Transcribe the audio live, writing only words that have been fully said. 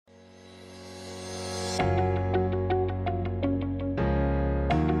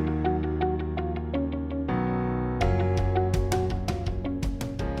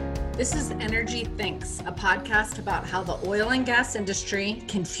This is Energy Thinks, a podcast about how the oil and gas industry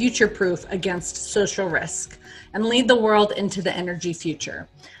can future-proof against social risk and lead the world into the energy future.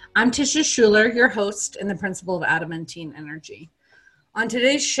 I'm Tisha Schuler, your host and the principal of Adamantine Energy. On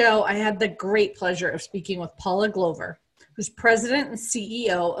today's show, I had the great pleasure of speaking with Paula Glover, who's president and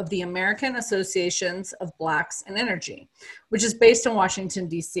CEO of the American Associations of Blacks in Energy, which is based in Washington,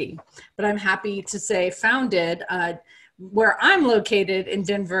 D.C. But I'm happy to say founded where I'm located in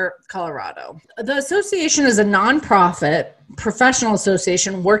Denver, Colorado. The association is a nonprofit professional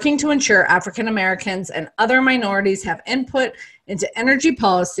association working to ensure African Americans and other minorities have input into energy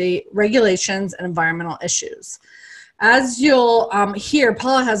policy, regulations, and environmental issues. As you'll hear,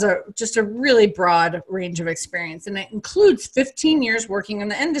 Paula has just a really broad range of experience, and it includes 15 years working in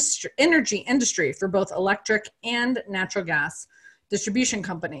the energy industry for both electric and natural gas distribution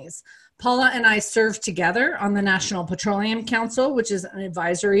companies. Paula and I serve together on the National Petroleum Council, which is an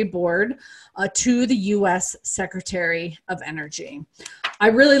advisory board to the U.S. Secretary of Energy. I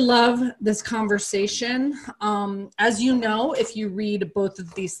really love this conversation. As you know, if you read both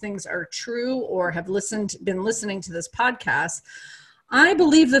of these things are true or have been listening to this podcast, I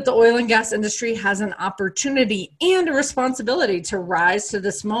believe that the oil and gas industry has an opportunity and a responsibility to rise to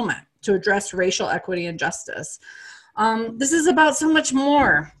this moment to address racial equity and justice. This is about so much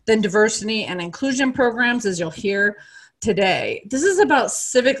more than diversity and inclusion programs, as you'll hear today. This is about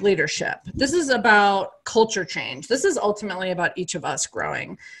civic leadership. This is about culture change. This is ultimately about each of us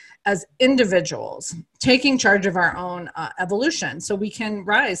growing as individuals, taking charge of our own evolution so we can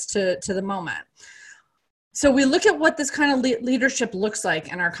rise to the moment. So we look at what this kind of leadership looks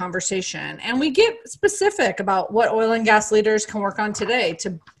like in our conversation, and we get specific about what oil and gas leaders can work on today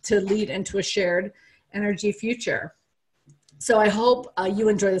to lead into a shared energy future. So I hope you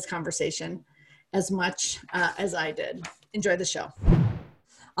enjoy this conversation as much as I did. Enjoy the show.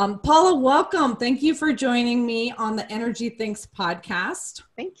 Paula, welcome. Thank you for joining me on the Energy Thinks podcast.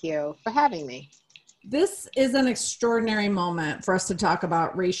 Thank you for having me. This is an extraordinary moment for us to talk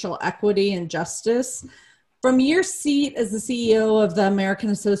about racial equity and justice. From your seat as the CEO of the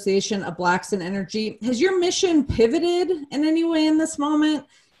American Association of Blacks in Energy, has your mission pivoted in any way in this moment?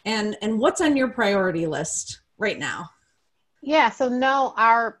 And what's on your priority list right now? Yeah, so no,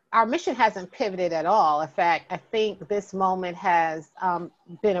 our mission hasn't pivoted at all. In fact, I think this moment has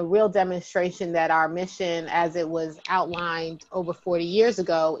been a real demonstration that our mission, as it was outlined over 40 years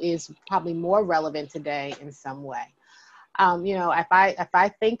ago, is probably more relevant today in some way. If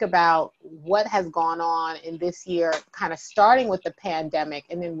I think about what has gone on in this year, kind of starting with the pandemic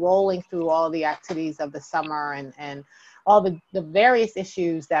and then rolling through all the activities of the summer and all the various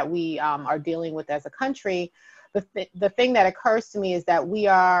issues that we are dealing with as a country, the thing that occurs to me is that we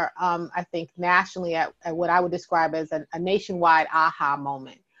are, I think, nationally at what I would describe as a nationwide aha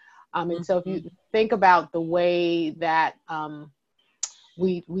moment. And so if you think about the way that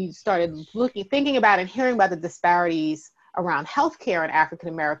we started thinking about and hearing about the disparities around healthcare in African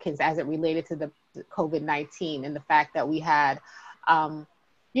Americans as it related to the COVID-19 and the fact that we had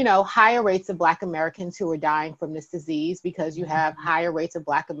higher rates of Black Americans who are dying from this disease because you have higher rates of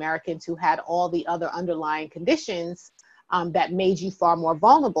Black Americans who had all the other underlying conditions that made you far more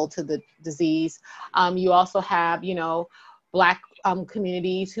vulnerable to the disease. You also have, Black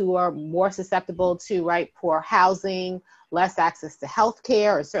communities who are more susceptible to, poor housing, less access to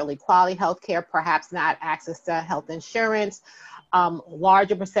healthcare, or certainly quality healthcare, perhaps not access to health insurance.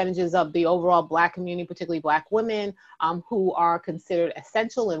 Larger percentages of the overall Black community, particularly Black women, who are considered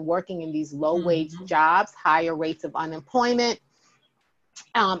essential and working in these low-wage jobs, higher rates of unemployment.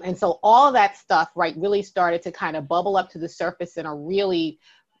 And so all of that stuff, really started to kind of bubble up to the surface in a really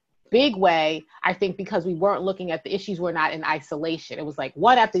big way, I think, because we weren't looking at the issues were not in isolation. It was like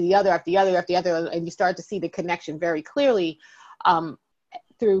one after the other, after the other, after the other, and you start to see the connection very clearly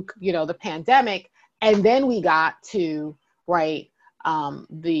through, the pandemic. And then we got to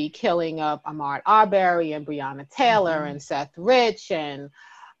the killing of Ahmaud Arbery and Breonna Taylor and Seth Rich and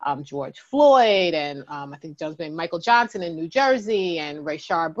George Floyd and I think Michael Johnson in New Jersey and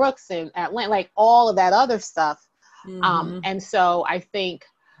Rayshard Brooks in Atlanta, all of that other stuff. And so I think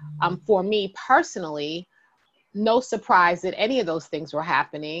for me personally, no surprise that any of those things were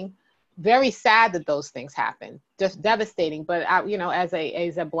happening. Very sad that those things happened, just devastating. But as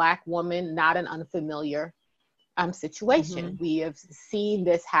a Black woman, not an unfamiliar situation. We have seen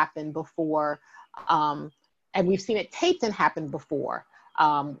this happen before, and we've seen it taped and happen before.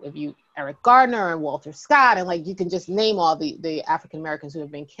 If you Eric Gardner and Walter Scott, and like you can just name all the African Americans who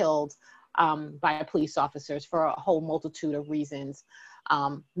have been killed by police officers for a whole multitude of reasons,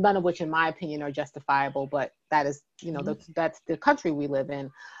 none of which, in my opinion, are justifiable. But that is, that's the country we live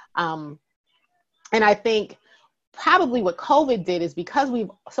in, and I think probably what COVID did is because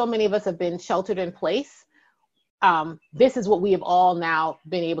so many of us have been sheltered in place. This is what we have all now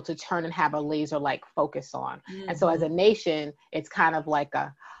been able to turn and have a laser-like focus on. Mm-hmm. And so as a nation, it's kind of like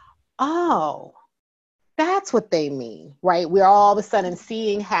oh, that's what they mean, right? We're all of a sudden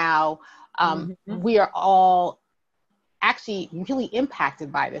seeing how we are all actually really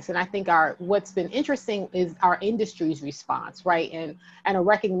impacted by this. And I think what's been interesting is our industry's response, right? And a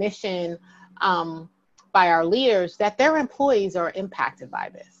recognition by our leaders that their employees are impacted by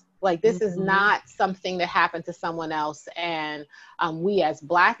this. Like this is not something that happened to someone else. And we as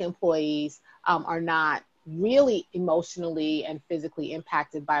Black employees are not really emotionally and physically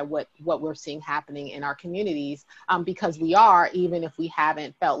impacted by what we're seeing happening in our communities, because we are, even if we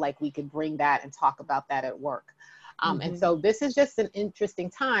haven't felt like we could bring that and talk about that at work. And so this is just an interesting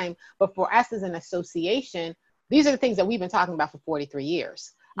time, but for us as an association, these are the things that we've been talking about for 43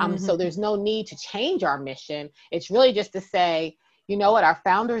 years. So there's no need to change our mission. It's really just to say, you know what, our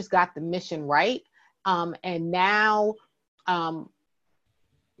founders got the mission right. And now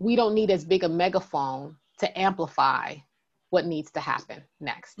we don't need as big a megaphone to amplify what needs to happen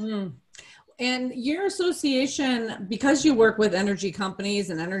next. And your association, because you work with energy companies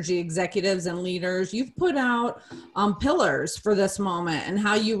and energy executives and leaders, you've put out pillars for this moment and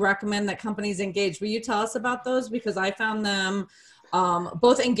how you recommend that companies engage. Will you tell us about those? Because I found them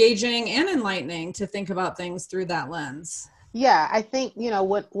both engaging and enlightening to think about things through that lens. Yeah, I think,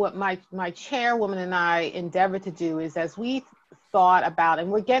 what my chairwoman and I endeavor to do is, as we thought about,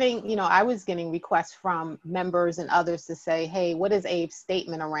 and we're getting, I was getting requests from members and others to say, hey, what is Abe's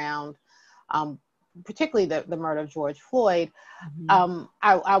statement around particularly the murder of George Floyd?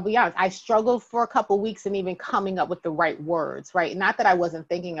 I'll be honest, I struggled for a couple of weeks in even coming up with the right words, right? Not that I wasn't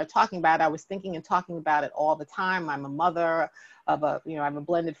thinking or talking about it, I was thinking and talking about it all the time. I'm a mother of I have a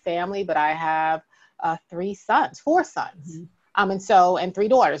blended family, but I have four sons. And 3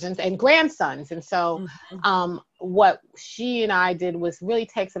 daughters and grandsons. And so what she and I did was really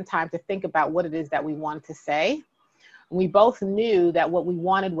take some time to think about what it is that we wanted to say. We both knew that what we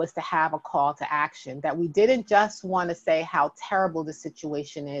wanted was to have a call to action, that we didn't just want to say how terrible the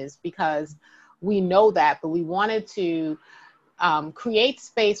situation is, because we know that, but we wanted to create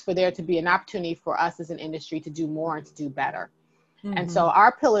space for there to be an opportunity for us as an industry to do more and to do better. And so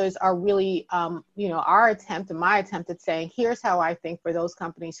our pillars are really, our attempt and my attempt at saying, here's how I think for those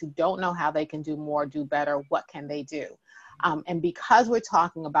companies who don't know how they can do more, do better, what can they do? And because we're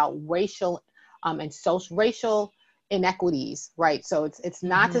talking about racial and racial inequities, right? So it's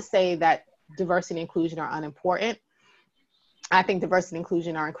not to say that diversity and inclusion are unimportant. I think diversity and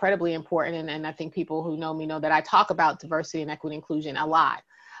inclusion are incredibly important. And I think people who know me know that I talk about diversity and equity and inclusion a lot.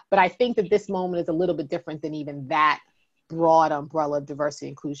 But I think that this moment is a little bit different than even that broad umbrella of diversity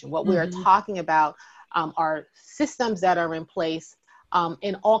and inclusion. What we are talking about are systems that are in place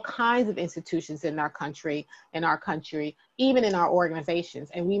in all kinds of institutions in our country, even in our organizations.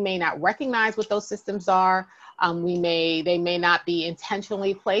 And we may not recognize what those systems are. They may not be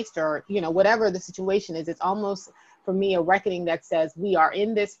intentionally placed, or, whatever the situation is. It's almost, for me, a reckoning that says we are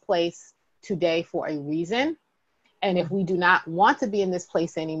in this place today for a reason. And if we do not want to be in this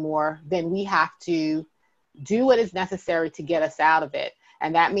place anymore, then we have to do what is necessary to get us out of it.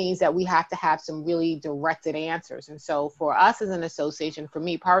 And that means that we have to have some really directed answers. And so for us as an association, for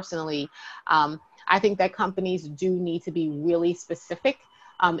me personally, I think that companies do need to be really specific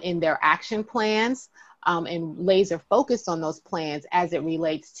in their action plans and laser focused on those plans as it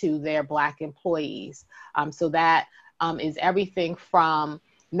relates to their Black employees. So that is everything from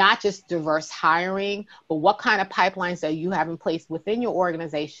not just diverse hiring, but what kind of pipelines that you have in place within your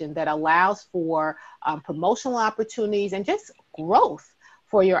organization that allows for promotional opportunities and just growth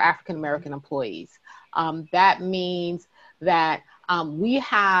for your African American employees. That means that we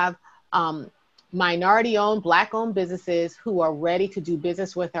have minority-owned, Black-owned businesses who are ready to do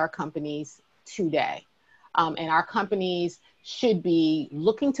business with our companies today. And our companies should be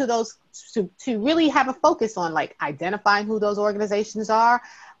looking to those to really have a focus on like identifying who those organizations are,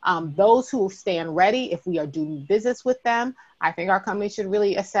 those who stand ready if we are doing business with them. I think our company should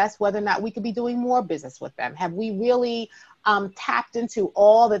really assess whether or not we could be doing more business with them. Have we really tapped into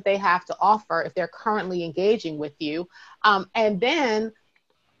all that they have to offer if they're currently engaging with you? And then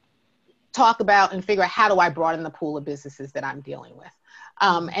talk about and figure out, how do I broaden the pool of businesses that I'm dealing with?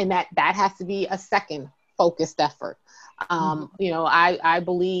 And that has to be a second focused effort. I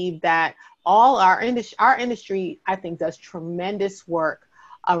believe that all our industry, I think, does tremendous work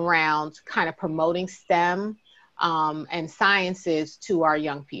around kind of promoting STEM and sciences to our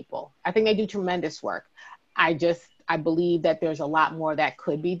young people. I think they do tremendous work. I believe that there's a lot more that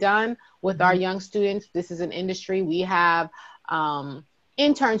could be done with our young students. This is an industry. We have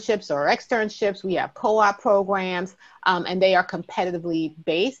internships or externships. We have co-op programs, and they are competitively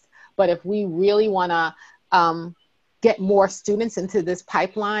based. But if we really want to get more students into this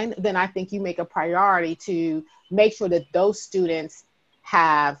pipeline, then I think you make a priority to make sure that those students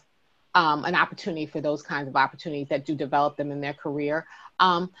have an opportunity for those kinds of opportunities that do develop them in their career.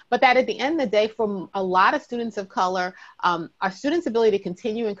 But that at the end of the day, for a lot of students of color, our students' ability to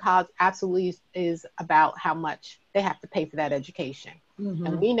continue in college absolutely is about how much they have to pay for that education.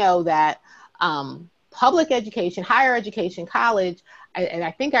 And we know that public education, higher education, college, and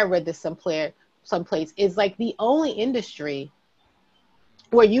I think I read this someplace, is like the only industry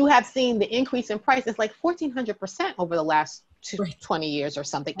where you have seen the increase in price. It's like 1,400% over the last 20 years or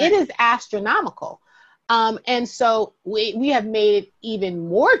something. Right. It is astronomical. And so we have made it even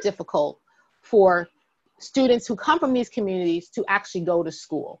more difficult for students who come from these communities to actually go to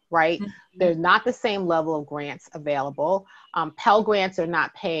school, right? There's not the same level of grants available. Pell Grants are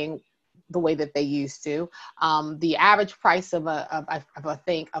not paying the way that they used to. The average price of a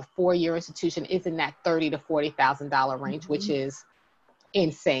 4-year institution is in that $30,000 to $40,000 range, which is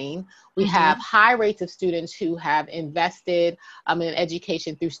insane. We have high rates of students who have invested in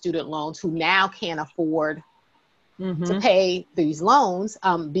education through student loans who now can't afford to pay these loans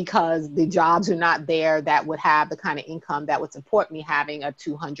because the jobs are not there that would have the kind of income that would support me having a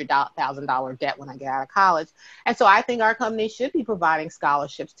 $200,000 debt when I get out of college. And so I think our company should be providing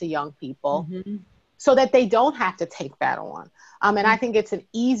scholarships to young people so that they don't have to take that on. And I think it's an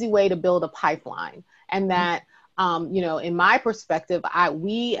easy way to build a pipeline, and that in my perspective,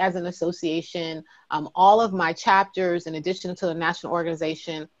 we as an association, all of my chapters, in addition to the national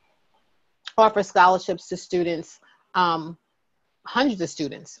organization, offer scholarships to students, hundreds of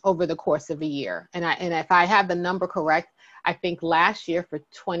students over the course of a year. And if I have the number correct, I think last year for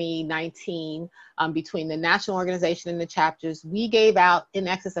 2019, between the national organization and the chapters, we gave out in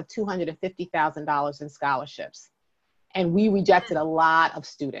excess of $250,000 in scholarships. And we rejected a lot of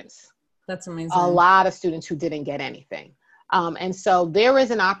students. That's amazing. A lot of students who didn't get anything. And so there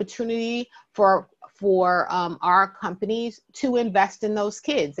is an opportunity for our companies to invest in those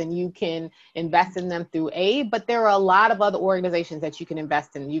kids, and you can invest in them through aid, but there are a lot of other organizations that you can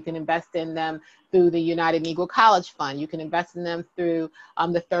invest in. You can invest in them through the United Negro College Fund. You can invest in them through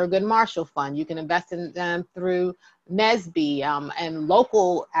the Thurgood Marshall Fund. You can invest in them through NSBE and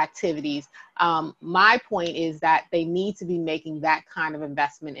local activities. My point is that they need to be making that kind of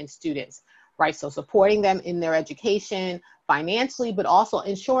investment in students, right? So supporting them in their education financially, but also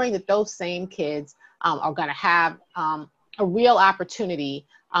ensuring that those same kids are going to have a real opportunity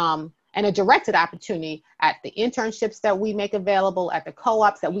and a directed opportunity at the internships that we make available, at the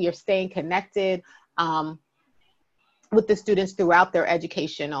co-ops, that we are staying connected with the students throughout their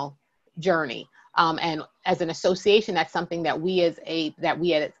educational journey. And as an association, that's something that we at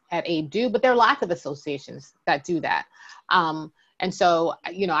ABE do, but there are lots of associations that do that. And so,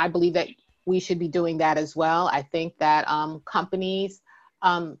 I believe that we should be doing that as well. I think that companies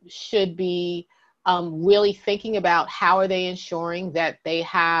should be really thinking about how are they ensuring that they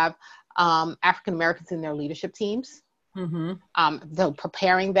have African Americans in their leadership teams, so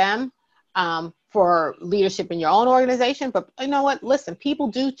preparing them for leadership in your own organization. But you know what? Listen, people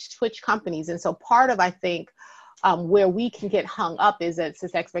do switch companies. And so part of, I think, where we can get hung up is it's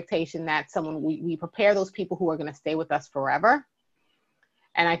this expectation that we prepare those people who are going to stay with us forever.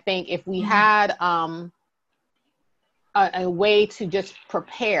 And I think if we had a way to just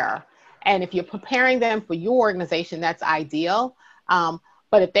prepare, and if you're preparing them for your organization, that's ideal.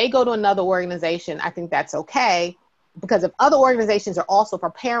 But if they go to another organization, I think that's okay. Because if other organizations are also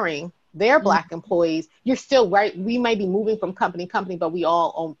preparing their Black employees, you're still right. We may be moving from company to company, but we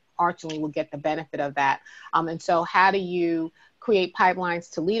all ultimately will get the benefit of that. And so how do you create pipelines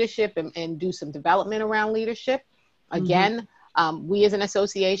to leadership and do some development around leadership? Again, we as an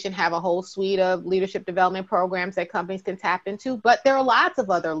association have a whole suite of leadership development programs that companies can tap into, but there are lots of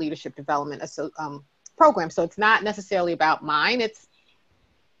other leadership development programs. So it's not necessarily about mine. It's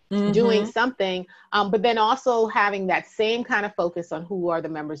doing something, but then also having that same kind of focus on who are the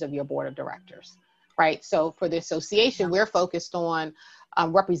members of your board of directors, right? So for the association, we're focused on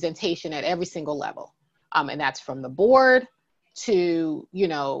representation at every single level. And that's from the board to,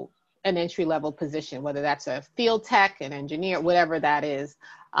 an entry-level position, whether that's a field tech, an engineer, whatever that is.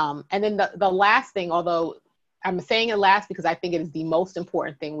 And then the last thing, although I'm saying it last because I think it is the most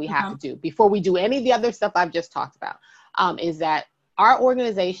important thing we have to do before we do any of the other stuff I've just talked about, is that our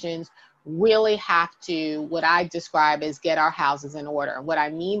organizations really have to, what I describe as get our houses in order. And what I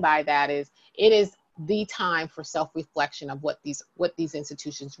mean by that is it is the time for self-reflection of what these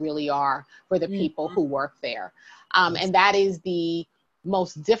institutions really are for the people who work there. And that is the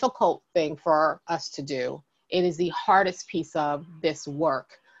most difficult thing for us to do. It is the hardest piece of this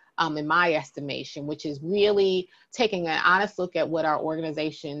work, in my estimation, which is really taking an honest look at what our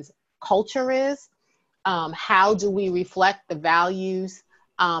organization's culture is. How do we reflect the values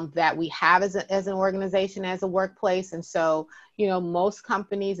that we have as an organization, as a workplace? And so, most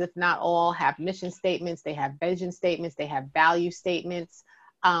companies, if not all, have mission statements, they have vision statements, they have value statements.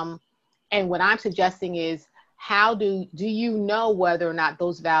 And what I'm suggesting is, how do you know whether or not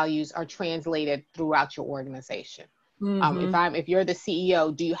those values are translated throughout your organization? If you're the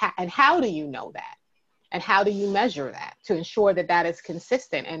CEO, and how do you know that? And how do you measure that to ensure that that is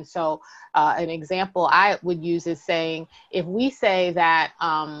consistent? And so an example I would use is saying, if we say that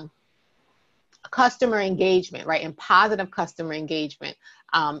customer engagement, right, and positive customer engagement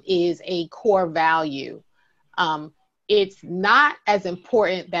is a core value, it's not as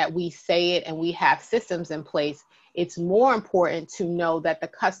important that we say it and we have systems in place. It's more important to know that the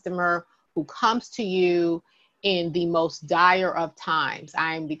customer who comes to you in the most dire of times.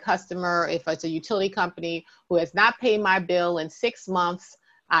 I'm the customer, if it's a utility company, who has not paid my bill in 6 months.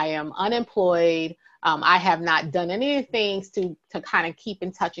 I am unemployed. I have not done any of the things to kind of keep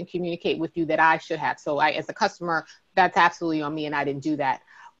in touch and communicate with you that I should have. So as a customer, that's absolutely on me, and I didn't do that.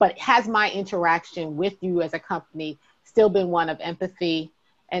 But has my interaction with you as a company still been one of empathy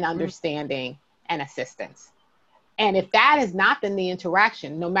and understanding and assistance? And if that has not been the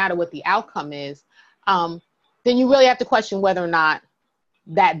interaction, no matter what the outcome is, then you really have to question whether or not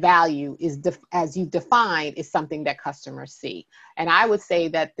that value is, as you defined, is something that customers see. And I would say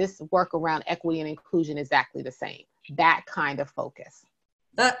that this work around equity and inclusion is exactly the same, that kind of focus.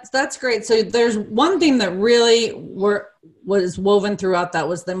 That's great. So there's one theme that really was woven throughout that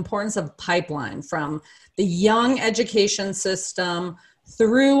was the importance of pipeline from the young education system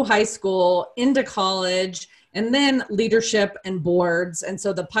through high school into college, and then leadership and boards. And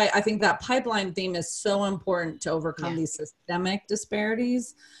so I think that pipeline theme is so important to overcome these systemic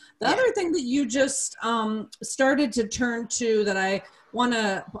disparities. The other thing that you just started to turn to that I want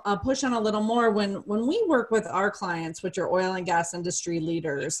to push on a little more, when we work with our clients, which are oil and gas industry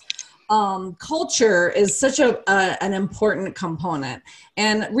leaders, culture is such an important component.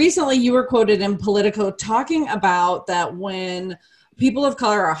 And recently you were quoted in Politico talking about that when people of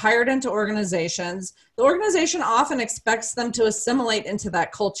color are hired into organizations, the organization often expects them to assimilate into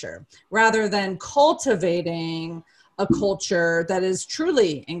that culture rather than cultivating a culture that is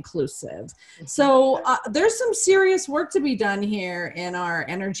truly inclusive. So there's some serious work to be done here in our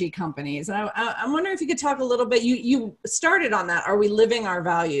energy companies. And I'm wondering if you could talk a little bit, you started on that. Are we living our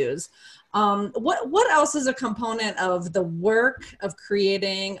values? What else is a component of the work of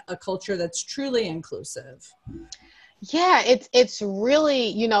creating a culture that's truly inclusive? Yeah, it's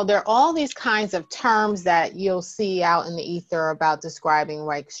really, there are all these kinds of terms that you'll see out in the ether about describing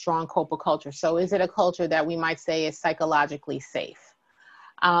like strong corporate culture. So is it a culture that we might say is psychologically safe?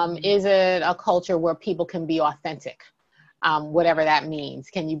 Is it a culture where people can be authentic? Whatever that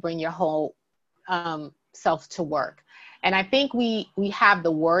means. Can you bring your whole self to work? And I think we have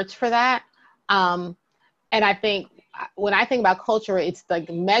the words for that. And I think when I think about culture, it's like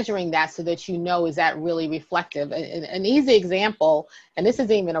measuring that so that is that really reflective? An easy example, and this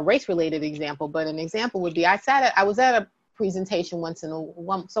isn't even a race-related example, but an example would be, I was at a presentation once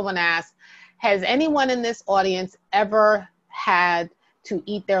and someone asked, has anyone in this audience ever had to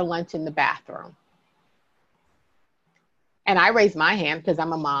eat their lunch in the bathroom? And I raised my hand because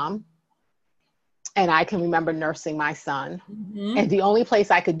I'm a mom and I can remember nursing my son. And the only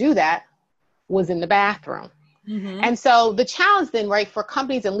place I could do that was in the bathroom. And so the challenge then, right, for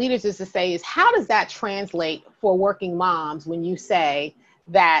companies and leaders is to say is, how does that translate for working moms when you say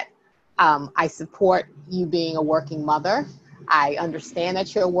that I support you being a working mother. I understand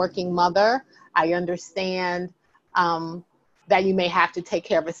that you're a working mother. I understand that you may have to take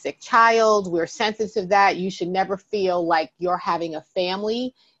care of a sick child. We're sensitive to that. You should never feel like you're having a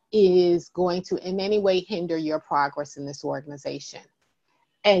family is going to in any way hinder your progress in this organization.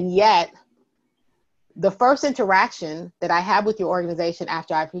 And yet, the first interaction that I have with your organization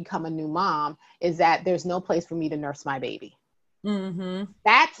after I've become a new mom is that there's no place for me to nurse my baby.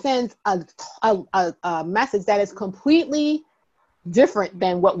 That sends a message that is completely different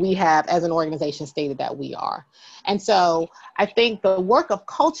than what we have as an organization stated that we are. And so I think the work of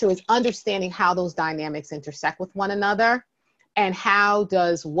culture is understanding how those dynamics intersect with one another, and how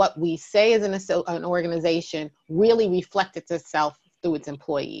does what we say as an organization really reflect itself through its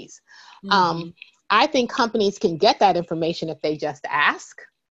employees. I think companies can get that information if they just ask.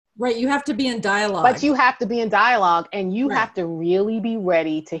 Right. You have to be in dialogue. But you have to be in dialogue, and you have to really be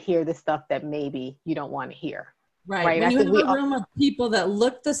ready to hear the stuff that maybe you don't want to hear. Right. When you have a room of people that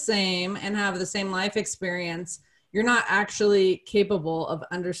look the same and have the same life experience, you're not actually capable of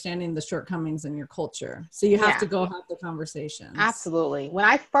understanding the shortcomings in your culture. So you have to go have the conversations. Absolutely. When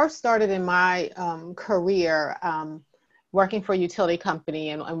I first started in my career, working for a utility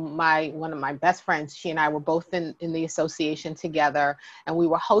company, and one of my best friends, she and I were both in the association together, and we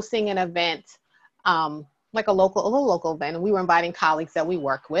were hosting an event, like a little local event, and we were inviting colleagues that we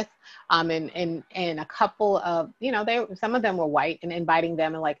work with, and a couple of, some of them were white, and inviting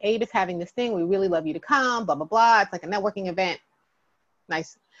them and like, Abe is having this thing, we really love you to come, blah, blah, blah. It's like a networking event.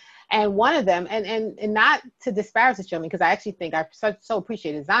 Nice. And one of them, and not to disparage this gentleman, because I actually think I so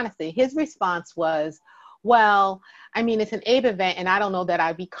appreciate his honesty, his response was, well, I mean, it's an Abe event, and I don't know that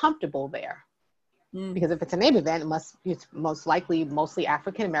I'd be comfortable there. Because if it's an Abe event, it's most likely mostly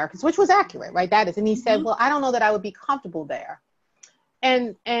African Americans, which was accurate, right? That is. And he said, well, I don't know that I would be comfortable there.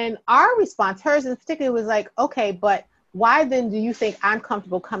 And our response, hers in particular, was like, okay, but why then do you think I'm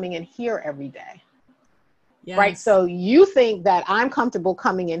comfortable coming in here every day? Yes. Right? So you think that I'm comfortable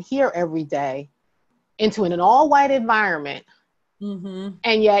coming in here every day into an all-white environment,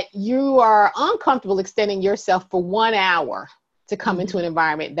 and yet you are uncomfortable extending yourself for 1 hour to come into an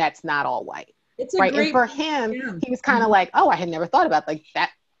environment that's not all white. It's right. And for him, he was kind of like, oh, I had never thought about like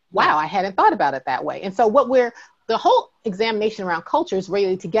that. Wow, I hadn't thought about it that way. And so the whole examination around culture is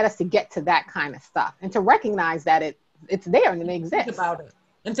really to get us to get to that kind of stuff and to recognize that it's there and it exists. Think about it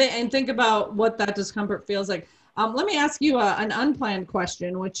and think about what that discomfort feels like. Let me ask you an unplanned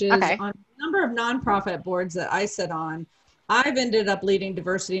question, which is on a number of nonprofit boards that I sit on, I've ended up leading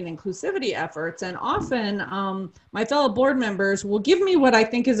diversity and inclusivity efforts. And often my fellow board members will give me what I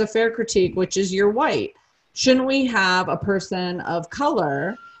think is a fair critique, which is, you're white. Shouldn't we have a person of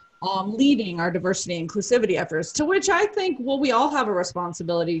color leading our diversity and inclusivity efforts? To which I think, well, we all have a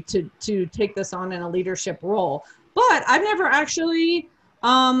responsibility to take this on in a leadership role. But I've never actually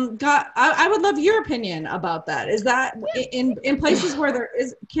I would love your opinion about that. Is that in places where there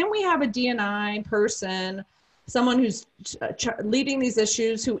is, can we have a D&I person, someone who's leading these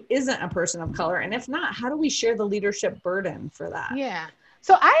issues who isn't a person of color? And if not, how do we share the leadership burden for that? Yeah.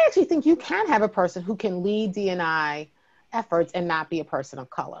 So I actually think you can have a person who can lead D&I efforts and not be a person of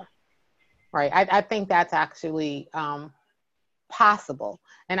color, right? I think that's actually possible.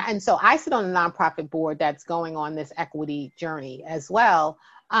 And so I sit on a nonprofit board that's going on this equity journey as well.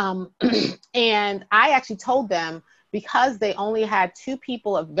 And I actually told them, because they only had 2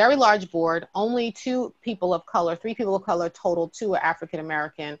 people, a very large board, only 2 people of color, 3 people of color total, 2 are African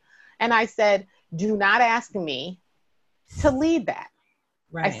American. And I said, do not ask me to lead that.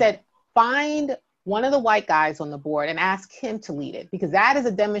 Right. I said, find one of the white guys on the board and ask him to lead it, because that is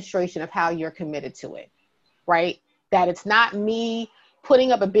a demonstration of how you're committed to it, right? That it's not me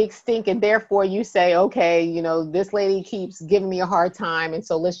putting up a big stink and therefore you say, okay, you know, this lady keeps giving me a hard time, and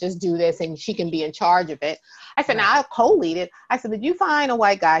so let's just do this and she can be in charge of it. I said, now I'll co-lead it. I said, but you find a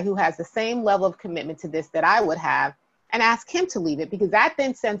white guy who has the same level of commitment to this that I would have and ask him to lead it, because that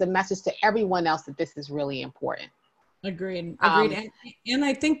then sends a message to everyone else that this is really important. Agreed. And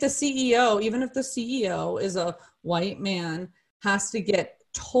I think the CEO, even if the CEO is a white man, has to get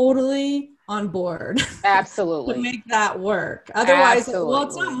totally on board. Absolutely. To make that work. Otherwise, well,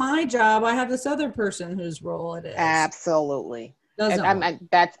 it's not my job. I have this other person whose role it is. Absolutely.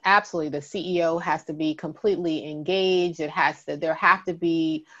 That's absolutely, the CEO has to be completely engaged. There has to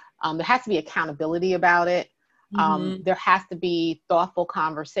be accountability about it. There has to be thoughtful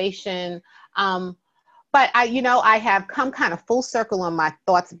conversation. But I have come kind of full circle on my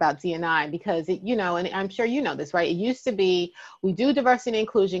thoughts about D&I, because and I'm sure you know this, right? It used to be, we do diversity and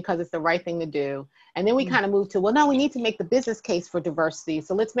inclusion because it's the right thing to do. And then we kind of moved to, well, no, we need to make the business case for diversity.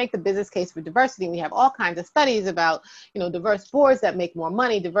 So let's make the business case for diversity. And we have all kinds of studies about, diverse boards that make more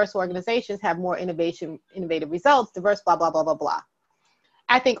money, diverse organizations have more innovative results, diverse, blah, blah, blah, blah, blah.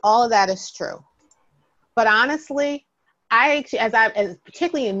 I think all of that is true. But honestly, I actually,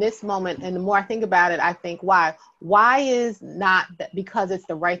 particularly in this moment, and the more I think about it, I think, why is not that, because it's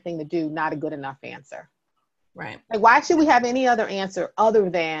the right thing to do, not a good enough answer? Right. Like, why should we have any other answer other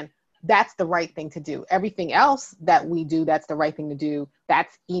than that's the right thing to do? Everything else that we do, that's the right thing to do,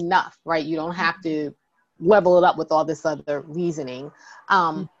 that's enough, right? You don't have to level it up with all this other reasoning.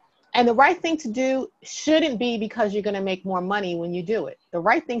 And the right thing to do shouldn't be because you're going to make more money when you do it. The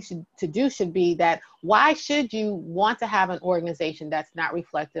right thing to do should be that why should you want to have an organization that's not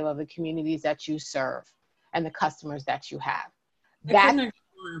reflective of the communities that you serve and the customers that you have? That should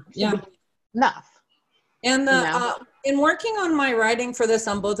be enough. And in working on my writing for this,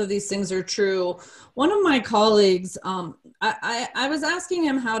 both of these things are true. One of my colleagues, I was asking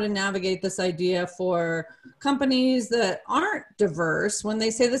him how to navigate this idea for companies that aren't diverse when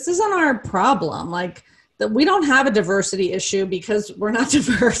they say this isn't our problem, like that we don't have a diversity issue because we're not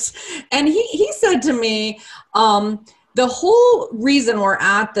diverse. And he said to me, the whole reason we're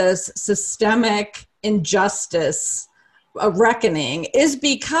at this systemic injustice a reckoning is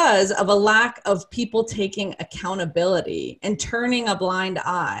because of a lack of people taking accountability and turning a blind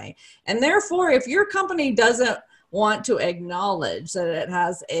eye. And therefore, if your company doesn't want to acknowledge that it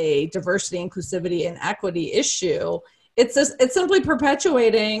has a diversity, inclusivity, and equity issue, it's simply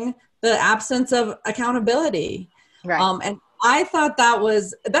perpetuating the absence of accountability. Right. And I thought that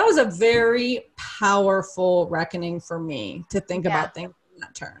was a very powerful reckoning for me to think about things in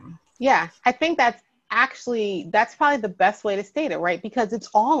that term. Yeah, I think that's probably the best way to state it, right? Because it's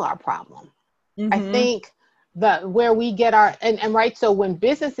all our problem. I think where we get our, and right, so when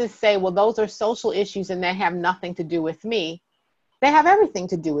businesses say, well, those are social issues and they have nothing to do with me, they have everything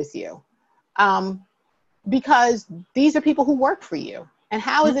to do with you. Because these are people who work for you. And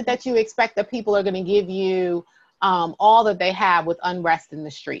how is it that you expect that people are going to give you all that they have with unrest in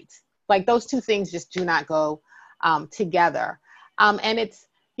the streets? Like those two things just do not go together. And it's,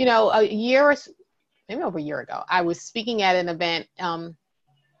 maybe over a year ago, I was speaking at an event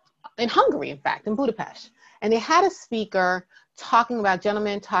in Hungary, in fact, in Budapest. And they had a speaker talking about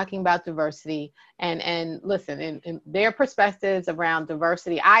diversity and listen, in their perspectives around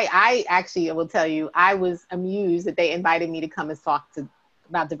diversity. I actually will tell you, I was amused that they invited me to come and talk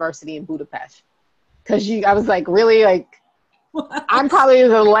about diversity in Budapest. Because I was like, really? Like, I'm probably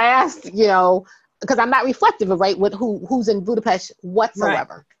the last, because I'm not reflective of, right, with who's in Budapest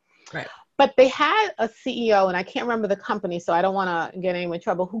whatsoever. Right. But they had a CEO, and I can't remember the company, so I don't want to get anyone in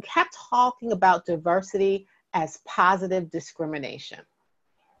trouble, who kept talking about diversity as positive discrimination.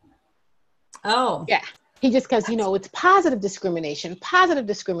 Oh. Yeah. He just, because, it's positive discrimination.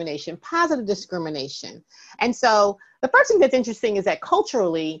 And so the first thing that's interesting is that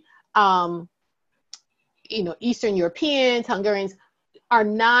culturally, Eastern Europeans, Hungarians are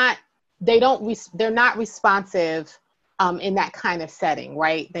not, they're not responsive in that kind of setting,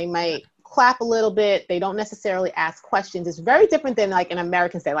 right? They might clap a little bit. They don't necessarily ask questions. It's very different than like an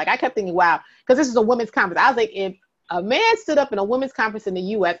American setting. Like I kept thinking, wow, because this is a women's conference. I was like, if a man stood up in a women's conference in the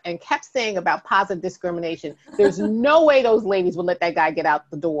US and kept saying about positive discrimination, there's no way those ladies would let that guy get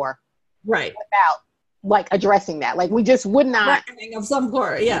out the door. Right. Without like addressing that. Like we just would not. Reckoning of some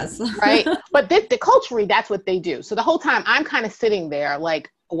sort, yes. Right. But the culturally, that's what they do. So the whole time I'm kind of sitting there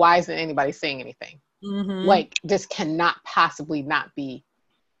like, why isn't anybody saying anything? Like this cannot possibly not be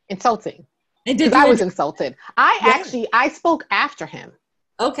insulting. Because I was insulted. I spoke after him.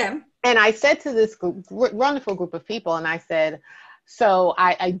 Okay. And I said to this wonderful group of people, and I said, so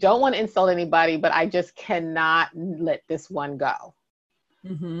I don't want to insult anybody, but I just cannot let this one go.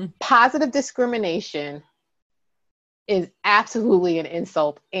 Positive discrimination is absolutely an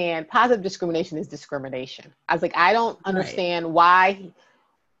insult, and positive discrimination is discrimination. I was like, I don't understand why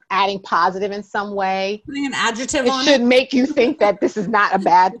adding positive in some way, putting an adjective on it should make you think that this is not a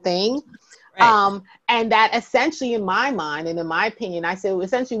bad thing. Right. And that essentially, in my mind and in my opinion, I said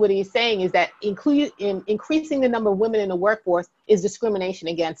essentially what he's saying is that increasing the number of women in the workforce is discrimination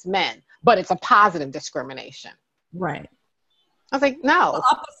against men, but it's a positive discrimination. Right. I was like, no.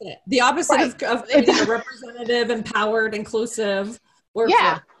 The opposite of creating a representative, empowered, inclusive workforce.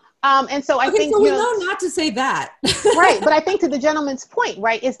 Yeah. And so I think so we know not to say that. Right. But I think to the gentleman's point,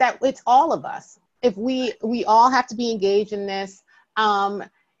 right, is that it's all of us. If we all have to be engaged in this,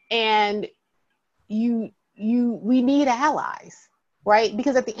 and we need allies, right?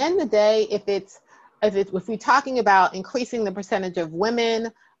 Because at the end of the day, if we're talking about increasing the percentage of women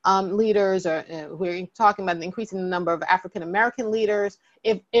leaders, or we're talking about increasing the number of African American leaders,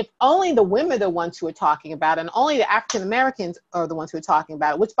 if only the women are the ones who are talking about it, and only the African Americans are the ones who are talking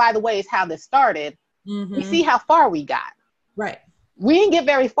about it, which by the way is how this started, we see how far we got. Right. We didn't get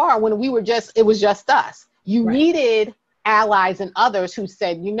very far when it was just us. You needed allies and others who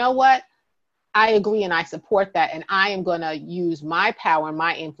said, you know what? I agree and I support that, and I am going to use my power and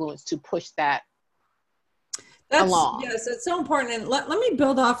my influence to push that along. Yes, it's so important. And let me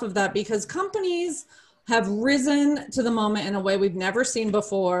build off of that, because companies have risen to the moment in a way we've never seen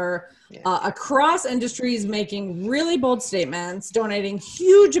before, across industries, making really bold statements, donating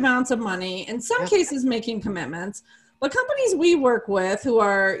huge amounts of money, in some cases making commitments. But companies we work with who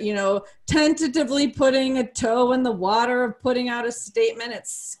are, you know, tentatively putting a toe in the water of putting out a statement,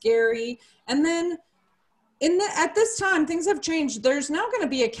 it's scary. And then at this time, things have changed. There's now going to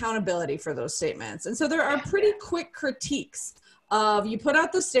be accountability for those statements. And so there are pretty quick critiques of, you put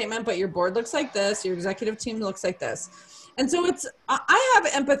out the statement, but your board looks like this, your executive team looks like this. And so I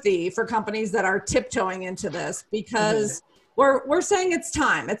have empathy for companies that are tiptoeing into this, because we're saying it's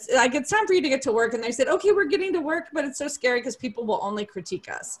time. It's time for you to get to work. And they said, okay, we're getting to work, but it's so scary because people will only critique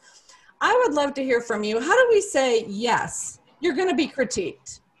us. I would love to hear from you. How do we say, yes, you're going to be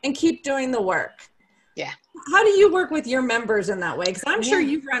critiqued and keep doing the work? Yeah. How do you work with your members in that way? Because I'm sure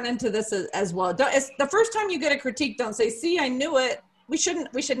you've run into this as well. It's the first time you get a critique, don't say, see, I knew it. We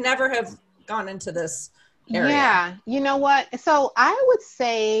should never have gone into this area. Yeah. You know what? So I would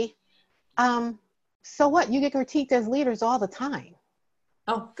say, so what? You get critiqued as leaders all the time.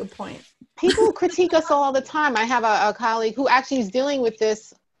 Oh, good point. People critique us all the time. I have a colleague who actually is dealing with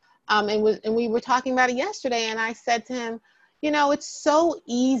this, and we were talking about it yesterday. And I said to him, you know, it's so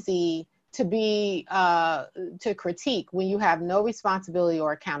easy to be to critique when you have no responsibility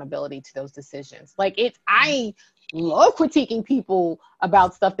or accountability to those decisions. Like I love critiquing people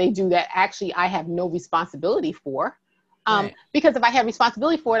about stuff they do that actually I have no responsibility for. Because if I had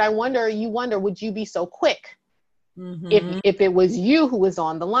responsibility for it, you wonder, would you be so quick if it was you who was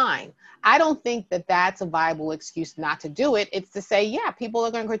on the line? I don't think that that's a viable excuse not to do it. It's to say, yeah, people are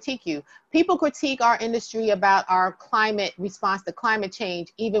going to critique you. People critique our industry about our climate response to climate change,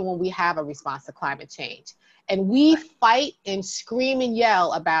 even when we have a response to climate change. And we fight and scream and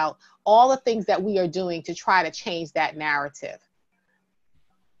yell about all the things that we are doing to try to change that narrative.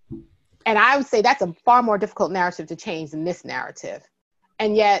 And I would say that's a far more difficult narrative to change than this narrative.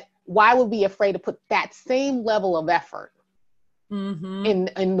 And yet, why would we be afraid to put that same level of effort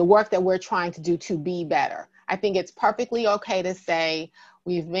in the work that we're trying to do to be better? I think it's perfectly okay to say,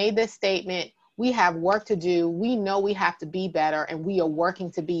 we've made this statement, we have work to do, we know we have to be better, and we are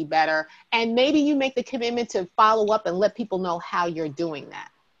working to be better. And maybe you make the commitment to follow up and let people know how you're doing that,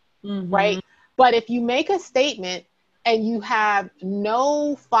 right? But if you make a statement and you have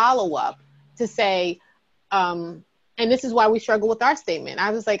no follow-up to say, and this is why we struggle with our statement.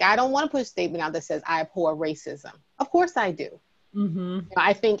 I was like, I don't want to put a statement out that says I abhor racism. Of course I do.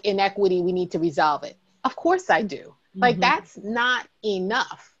 I think inequity, we need to resolve it. Of course I do. Like, that's not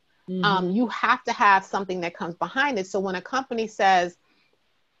enough. You have to have something that comes behind it. So when a company says,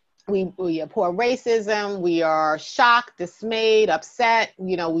 we abhor racism, we are shocked, dismayed, upset,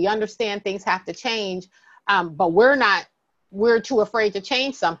 you know, we understand things have to change, but we're too afraid to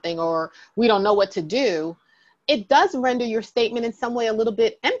change something, or we don't know what to do. It does render your statement in some way a little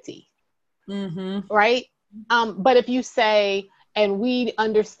bit empty, right? But if you say, and we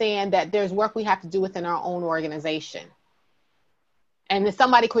understand that there's work we have to do within our own organization, and then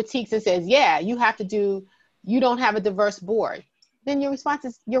somebody critiques and says, yeah, you don't have a diverse board, then your response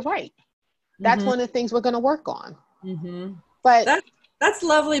is, you're right. That's one of the things we're going to work on. But that's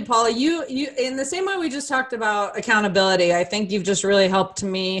lovely, Paula. You in the same way we just talked about accountability, I think you've just really helped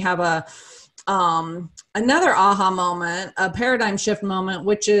me have another aha moment, a paradigm shift moment,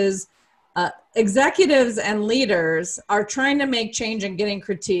 which is executives and leaders are trying to make change and getting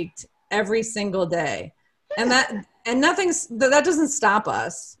critiqued every single day. And that doesn't stop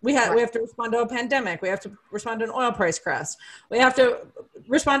us. We have to respond to a pandemic. We have to respond to an oil price crash. We have to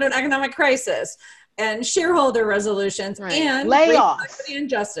respond to an economic crisis and shareholder resolutions and layoffs and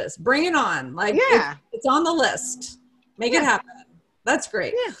justice. Bring it on. Like, it's on the list. Make it happen. That's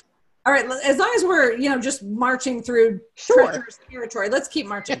great. All right. As long as we're, just marching through treacherous territory, let's keep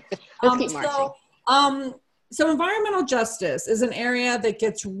marching. So environmental justice is an area that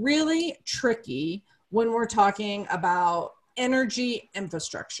gets really tricky when we're talking about energy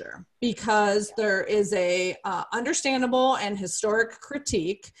infrastructure, because there is a understandable and historic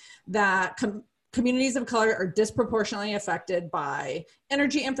critique that communities of color are disproportionately affected by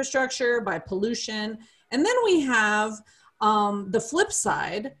energy infrastructure, by pollution. And then we have the flip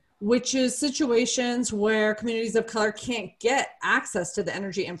side, which is situations where communities of color can't get access to the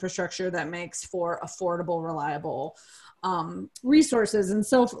energy infrastructure that makes for affordable, reliable resources. And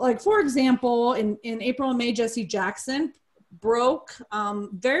so, like, for example, in April and May, Jesse Jackson broke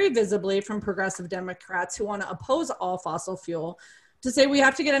very visibly from progressive Democrats who want to oppose all fossil fuel to say we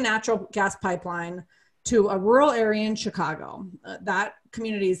have to get a natural gas pipeline to a rural area in Chicago. That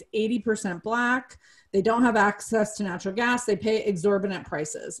community is 80% Black. They don't have access to natural gas. They pay exorbitant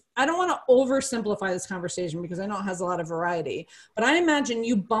prices. I don't want to oversimplify this conversation because I know it has a lot of variety, but I imagine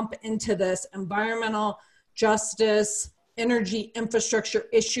you bump into this environmental justice, energy infrastructure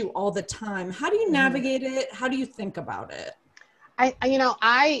issue all the time. How do you navigate it? How do you think about it? I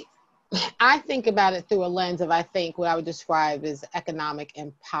think about it through a lens of, I think what I would describe as economic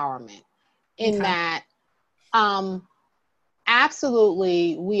empowerment, in that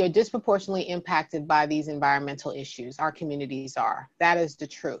absolutely we are disproportionately impacted by these environmental issues. Our communities are. That is the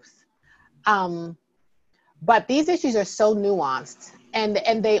truth. But these issues are so nuanced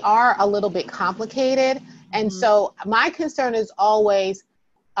and they are a little bit complicated. And so my concern is always,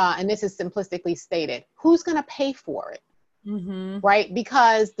 and this is simplistically stated, who's going to pay for it? Right?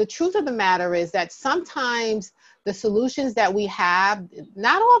 Because the truth of the matter is that sometimes the solutions that we have,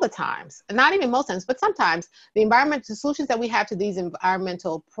 not all the times, not even most times, but sometimes the solutions that we have to these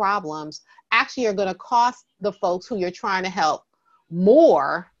environmental problems actually are going to cost the folks who you're trying to help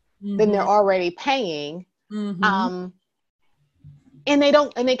more than they're already paying. And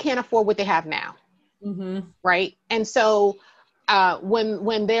they can't afford what they have now. Right? And so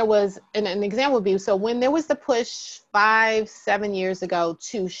when there was an example would be, so when there was the push 5-7 years ago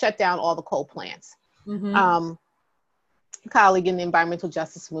to shut down all the coal plants, colleague in the environmental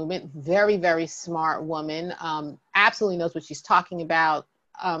justice movement, very, very smart woman, absolutely knows what she's talking about.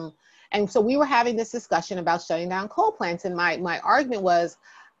 And so we were having this discussion about shutting down coal plants. And my argument was,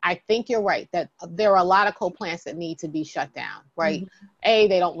 I think you're right, that there are a lot of coal plants that need to be shut down, right?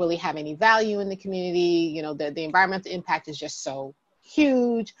 They don't really have any value in the community. You know, the environmental impact is just so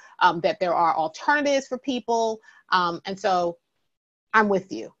huge, that there are alternatives for people. And so I'm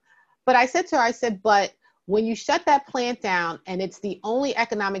with you. But I said to her, but when you shut that plant down and it's the only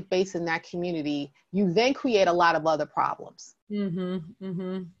economic base in that community, you then create a lot of other problems.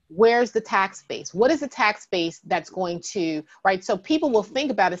 Where's the tax base? What is the tax base that's going to, right? So people will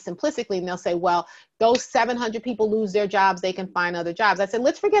think about it simplistically and they'll say, well, those 700 people lose their jobs, they can find other jobs. I said,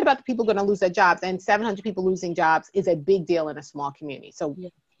 let's forget about the people going to lose their jobs, and 700 people losing jobs is a big deal in a small community. So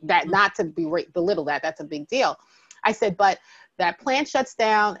that, not to belittle that, that's a big deal. I said, but that plant shuts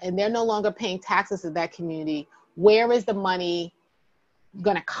down and they're no longer paying taxes in that community. Where is the money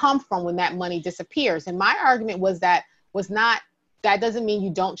going to come from when that money disappears? And my argument was that doesn't mean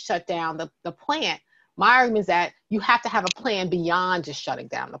you don't shut down the plant. My argument is that you have to have a plan beyond just shutting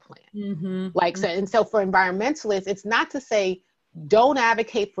down the plant. So for environmentalists, it's not to say don't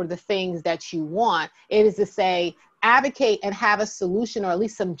advocate for the things that you want. It is to say advocate and have a solution, or at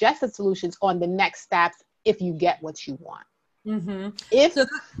least suggested solutions on the next steps if you get what you want.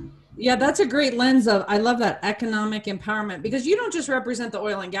 That's a great lens of, I love that, economic empowerment, because you don't just represent the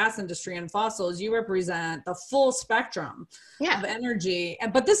oil and gas industry and fossils, you represent the full spectrum of energy.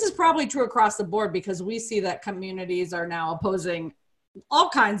 But this is probably true across the board, because we see that communities are now opposing all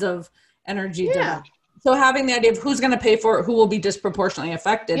kinds of energy development. So having the idea of who's going to pay for it, who will be disproportionately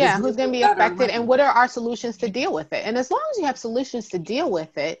affected. Who's going to be affected, and what are our solutions to deal with it? And as long as you have solutions to deal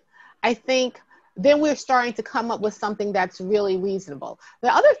with it, I think then we're starting to come up with something that's really reasonable. The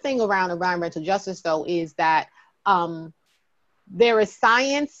other thing around environmental justice, though, is that there is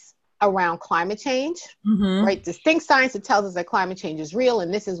science around climate change, right? Distinct science that tells us that climate change is real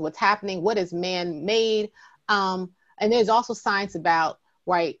and this is what's happening, what is man-made. And there's also science about,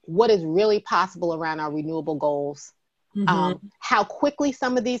 right, what is really possible around our renewable goals. How quickly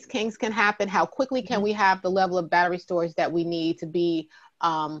some of these things can happen, how quickly can we have the level of battery storage that we need to be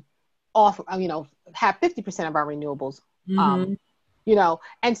have 50% of our renewables,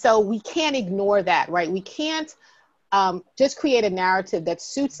 and so we can't ignore that, right? We can't just create a narrative that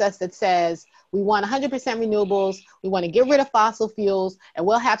suits us, that says we want 100% renewables, we want to get rid of fossil fuels, and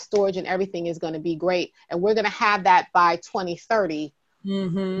we'll have storage and everything is going to be great. And we're going to have that by 2030,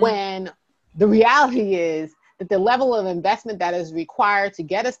 when the reality is that the level of investment that is required to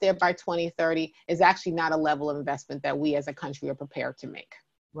get us there by 2030 is actually not a level of investment that we as a country are prepared to make.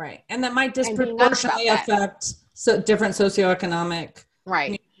 Right. And that might disproportionately affect different socioeconomic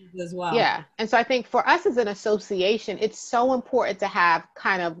communities as well. Yeah. And so I think for us as an association, it's so important to have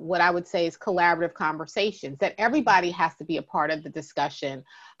kind of what I would say is collaborative conversations, that everybody has to be a part of the discussion,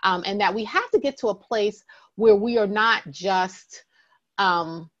 and that we have to get to a place where we are not just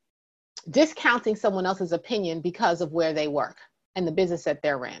discounting someone else's opinion because of where they work and the business that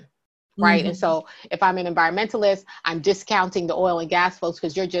they're in. Right. And so if I'm an environmentalist, I'm discounting the oil and gas folks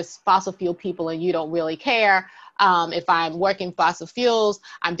because you're just fossil fuel people and you don't really care. If I'm working fossil fuels,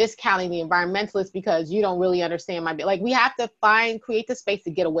 I'm discounting the environmentalists because you don't really understand we have to create the space to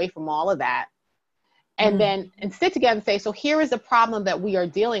get away from all of that and then and sit together and say, so here is a problem that we are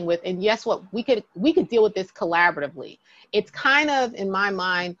dealing with, and yes, what we could deal with this collaboratively. It's kind of, in my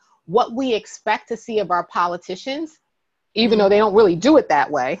mind, what we expect to see of our politicians, even though they don't really do it that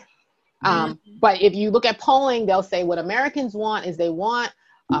way. But if you look at polling, they'll say what Americans want is they want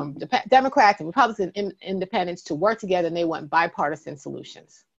Democrats and Republicans and independents to work together, and they want bipartisan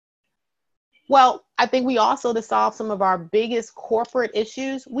solutions. Well, I think we also, to solve some of our biggest corporate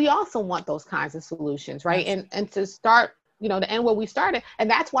issues, we also want those kinds of solutions, right? And to start, to end where we started. And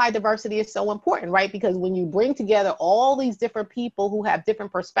that's why diversity is so important, right? Because when you bring together all these different people who have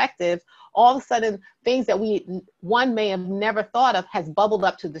different perspectives, all of a sudden things that one may have never thought of has bubbled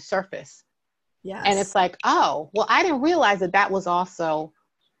up to the surface. Yes. And it's like, oh, well, I didn't realize that was also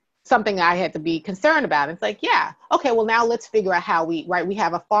something I had to be concerned about. It's like, yeah, okay, well, now let's figure out how we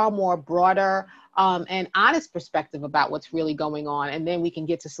have a far more broader and honest perspective about what's really going on. And then we can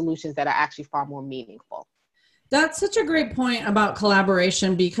get to solutions that are actually far more meaningful. That's such a great point about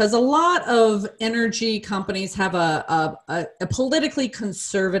collaboration, because a lot of energy companies have a politically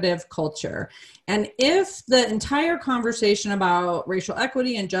conservative culture. And if the entire conversation about racial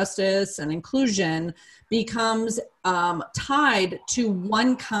equity and justice and inclusion becomes tied to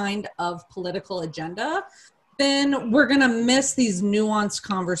one kind of political agenda, then we're going to miss these nuanced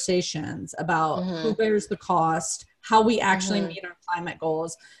conversations about who bears the cost, how we actually meet our climate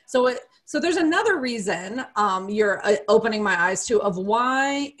goals. So there's another reason you're opening my eyes to of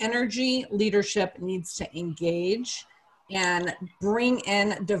why energy leadership needs to engage and bring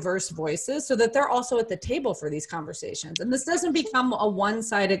in diverse voices so that they're also at the table for these conversations. And this doesn't become a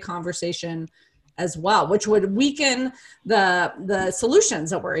one-sided conversation as well, which would weaken the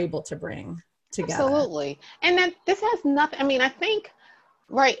solutions that we're able to bring together. Absolutely. And then this has nothing, I think,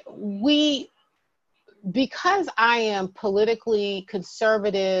 right, because I am politically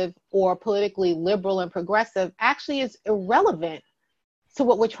conservative or politically liberal and progressive actually is irrelevant to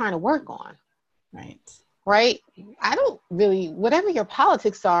what we're trying to work on. Right? I don't really, whatever your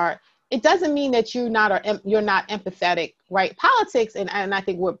politics are, it doesn't mean that you're not empathetic, right? Politics, and I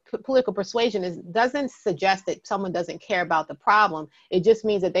think what political persuasion doesn't suggest that someone doesn't care about the problem. It just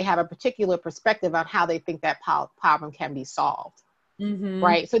means that they have a particular perspective on how they think that problem can be solved.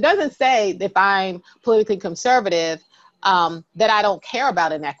 Right. So it doesn't say if I'm politically conservative that I don't care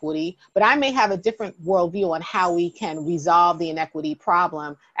about inequity, but I may have a different worldview on how we can resolve the inequity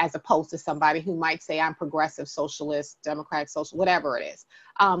problem, as opposed to somebody who might say I'm progressive, socialist, democratic, social, whatever it is.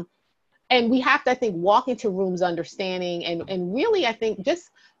 And we have to, I think, walk into rooms understanding and really, I think, just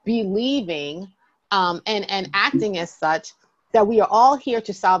believing and acting as such, that we are all here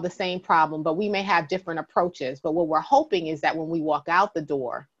to solve the same problem, but we may have different approaches. But what we're hoping is that when we walk out the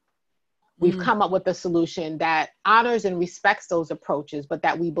door, we've come up with a solution that honors and respects those approaches, but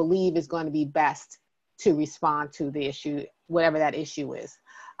that we believe is going to be best to respond to the issue, whatever that issue is.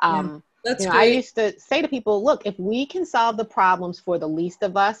 That's great. I used to say to people, look, if we can solve the problems for the least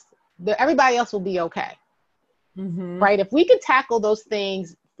of us, everybody else will be okay. Right? If we can tackle those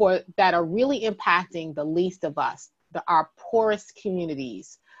things that are really impacting the least of us, our poorest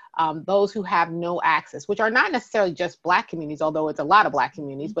communities, those who have no access, which are not necessarily just Black communities, although it's a lot of Black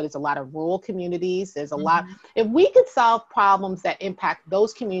communities, but it's a lot of rural communities. There's a lot. If we could solve problems that impact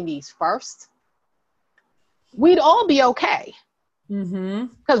those communities first, we'd all be okay.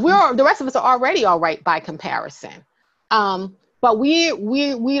 Because the rest of us are already all right by comparison. But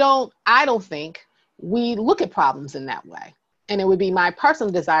I don't think we look at problems in that way. And it would be my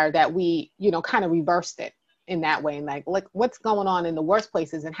personal desire that we, kind of reversed it in that way, and like what's going on in the worst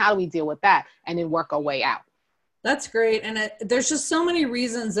places and how do we deal with that, and then work our way out. That's great. And there's just so many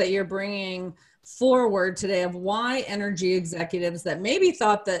reasons that you're bringing forward today of why energy executives that maybe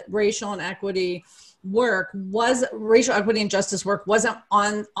thought that racial equity and justice work wasn't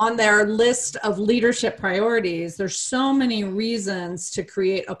on their list of leadership priorities. There's so many reasons to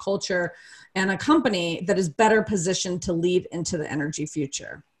create a culture and a company that is better positioned to lead into the energy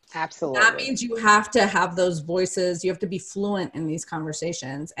future. Absolutely. That means you have to have those voices. You have to be fluent in these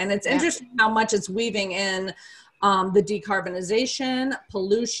conversations. And it's interesting how much it's weaving in the decarbonization,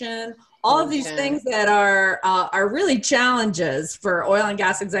 pollution, all of these things that are really challenges for oil and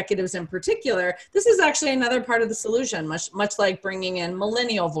gas executives in particular. This is actually another part of the solution, much like bringing in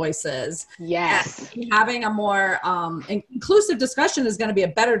millennial voices. Yes. And having a more inclusive discussion is going to be a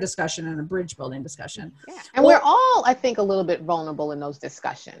better discussion and a bridge building discussion. Yeah. And we're all, I think, a little bit vulnerable in those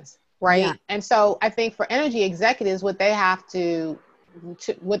discussions, right? Yeah. And so I think for energy executives, what they have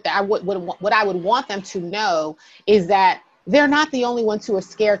what I would want them to know is that they're not the only ones who are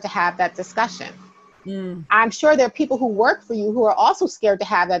scared to have that discussion. Mm. I'm sure there are people who work for you who are also scared to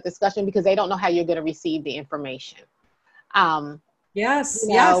have that discussion because they don't know how you're going to receive the information. Yes,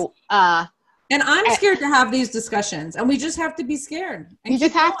 You yes. know, And I'm scared to have these discussions, and we just have to be scared and you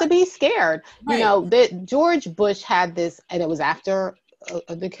just keep have to going. be scared. You Right. know, that George Bush had this, and it was after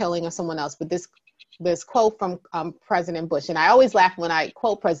the killing of someone else, but this quote from President Bush, and I always laugh when I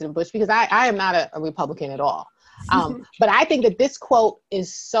quote President Bush because I am not a Republican at all. But I think that this quote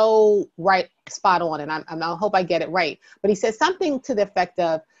is so right, spot on, and I hope I get it right. But he says something to the effect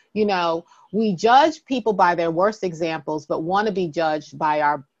of, you know, we judge people by their worst examples, but want to be judged by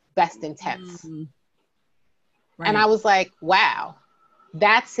our best intents. Mm. Right. And I was like, wow,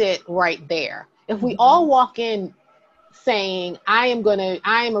 that's it right there. If we Mhm. all walk in saying, I am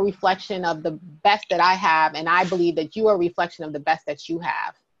a reflection of the best that I have, and I believe that you are a reflection of the best that you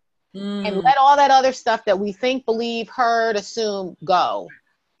have. And Mm. let all that other stuff that we think, believe, heard, assume go.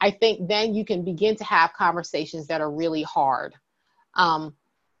 I think then you can begin to have conversations that are really hard.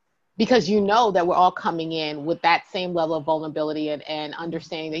 Because you know that we're all coming in with that same level of vulnerability and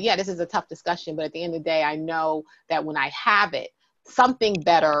understanding that, yeah, this is a tough discussion, but at the end of the day, I know that when I have it, something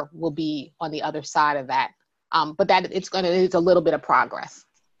better will be on the other side of that. But that it's a little bit of progress.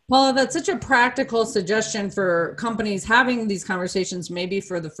 Well, that's such a practical suggestion for companies having these conversations, maybe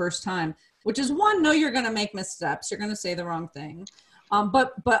for the first time, which is one, know you're going to make missteps. You're going to say the wrong thing.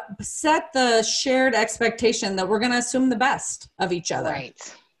 But set the shared expectation that we're going to assume the best of each other.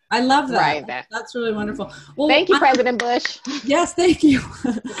 Right. I love that. Right. That's really wonderful. Well, thank you, President Bush. Yes, thank you.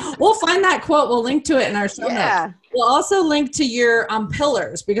 We'll find that quote. We'll link to it in our show notes. We'll also link to your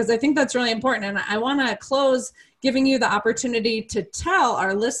pillars, because I think that's really important. And I want to close giving you the opportunity to tell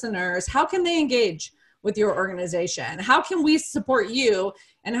our listeners, how can they engage with your organization? How can we support you?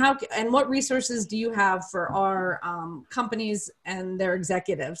 And what resources do you have for our companies and their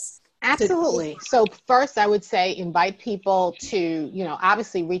executives? Absolutely. So first, I would say invite people to,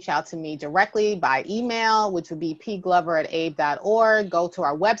 obviously reach out to me directly by email, which would be pglover@abe.org. Go to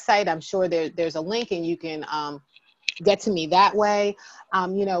our website. I'm sure there's a link and you can get to me that way.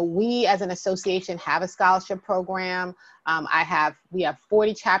 We as an association have a scholarship program. We have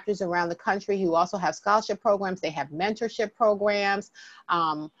 40 chapters around the country who also have scholarship programs. They have mentorship programs.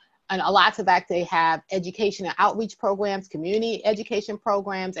 And a lot of that, they have education and outreach programs, community education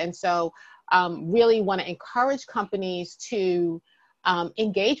programs. And so really want to encourage companies to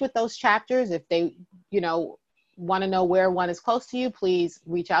engage with those chapters. If they, want to know where one is close to you, please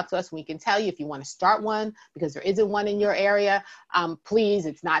reach out to us. We can tell you if you want to start one, because there isn't one in your area. Please,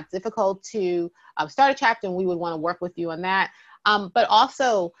 it's not difficult to start a chapter, and we would want to work with you on that. But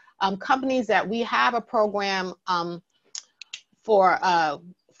also companies that we have a program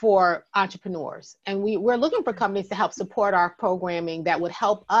for entrepreneurs. And we're looking for companies to help support our programming that would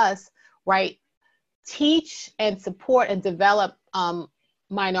help us, teach and support and develop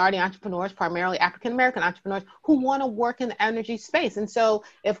minority entrepreneurs, primarily African-American entrepreneurs who want to work in the energy space. And so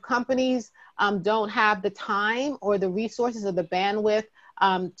if companies don't have the time or the resources or the bandwidth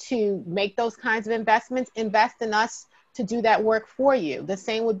to make those kinds of investments, invest in us to do that work for you. The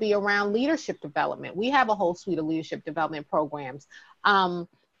same would be around leadership development. We have a whole suite of leadership development programs.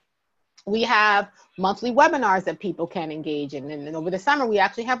 We have monthly webinars that people can engage in. And over the summer, we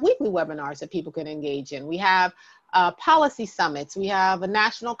actually have weekly webinars that people can engage in. We have policy summits. We have a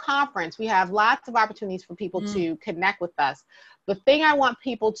national conference. We have lots of opportunities for people to connect with us. The thing I want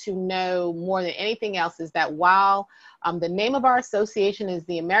people to know more than anything else is that while the name of our association is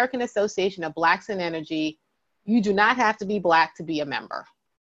the American Association of Blacks in Energy, you do not have to be Black to be a member.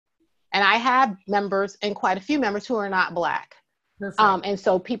 And I have members, and quite a few members, who are not Black. And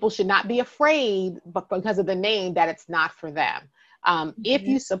so people should not be afraid, but because of the name, that it's not for them. If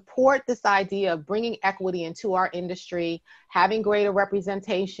you support this idea of bringing equity into our industry, having greater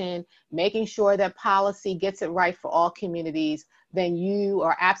representation, making sure that policy gets it right for all communities, then you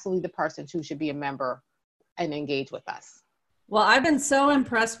are absolutely the person who should be a member and engage with us. Well, I've been so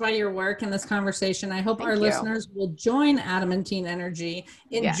impressed by your work in this conversation. I hope our listeners will join Adamantine Energy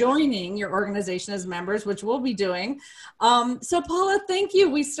in joining your organization as members, which we'll be doing. So Paula, thank you.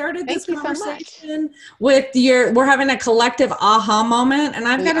 We started this conversation with we're having a collective aha moment. And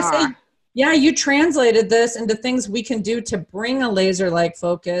I've got to say, you translated this into things we can do to bring a laser-like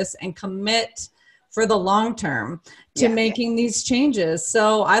focus and commit for the long term to making these changes.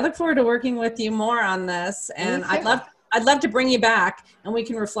 So I look forward to working with you more on this. And I'd love to bring you back and we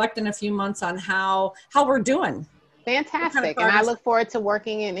can reflect in a few months on how we're doing. Fantastic. And I look forward to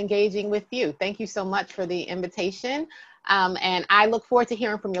working and engaging with you. Thank you so much for the invitation. And I look forward to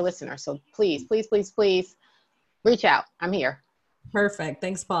hearing from your listeners. So please, please, please, please reach out. I'm here. Perfect.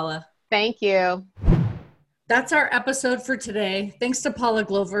 Thanks, Paula. Thank you. That's our episode for today. Thanks to Paula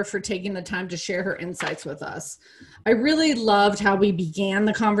Glover for taking the time to share her insights with us. I really loved how we began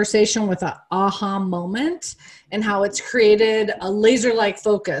the conversation with an aha moment and how it's created a laser-like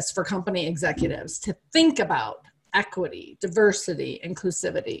focus for company executives to think about equity, diversity,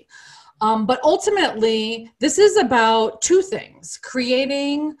 inclusivity. But ultimately, this is about two things: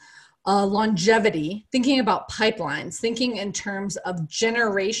 creating longevity, thinking about pipelines, thinking in terms of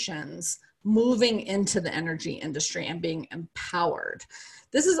generations moving into the energy industry and being empowered.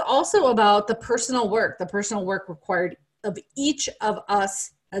 This is also about the personal work required of each of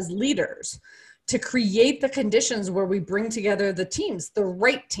us as leaders to create the conditions where we bring together the teams, the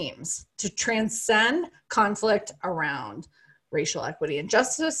right teams, to transcend conflict around racial equity and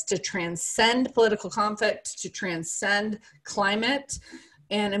justice, to transcend political conflict, to transcend climate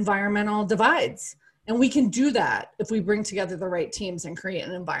and environmental divides. And we can do that if we bring together the right teams and create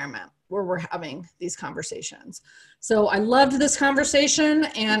an environment where we're having these conversations. So I loved this conversation,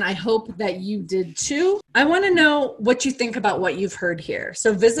 and I hope that you did too. I want to know what you think about what you've heard here.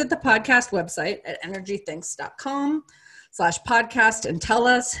 So visit the podcast website at energythinks.com/podcast and tell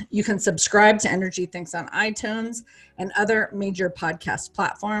us. You can subscribe to Energy Thinks on iTunes and other major podcast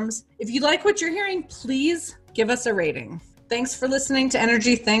platforms. If you like what you're hearing, please give us a rating. Thanks for listening to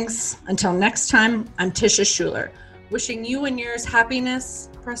Energy Thinks. Until next time, I'm Tisha Schuler, wishing you and yours happiness,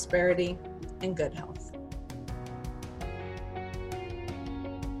 prosperity, and good health.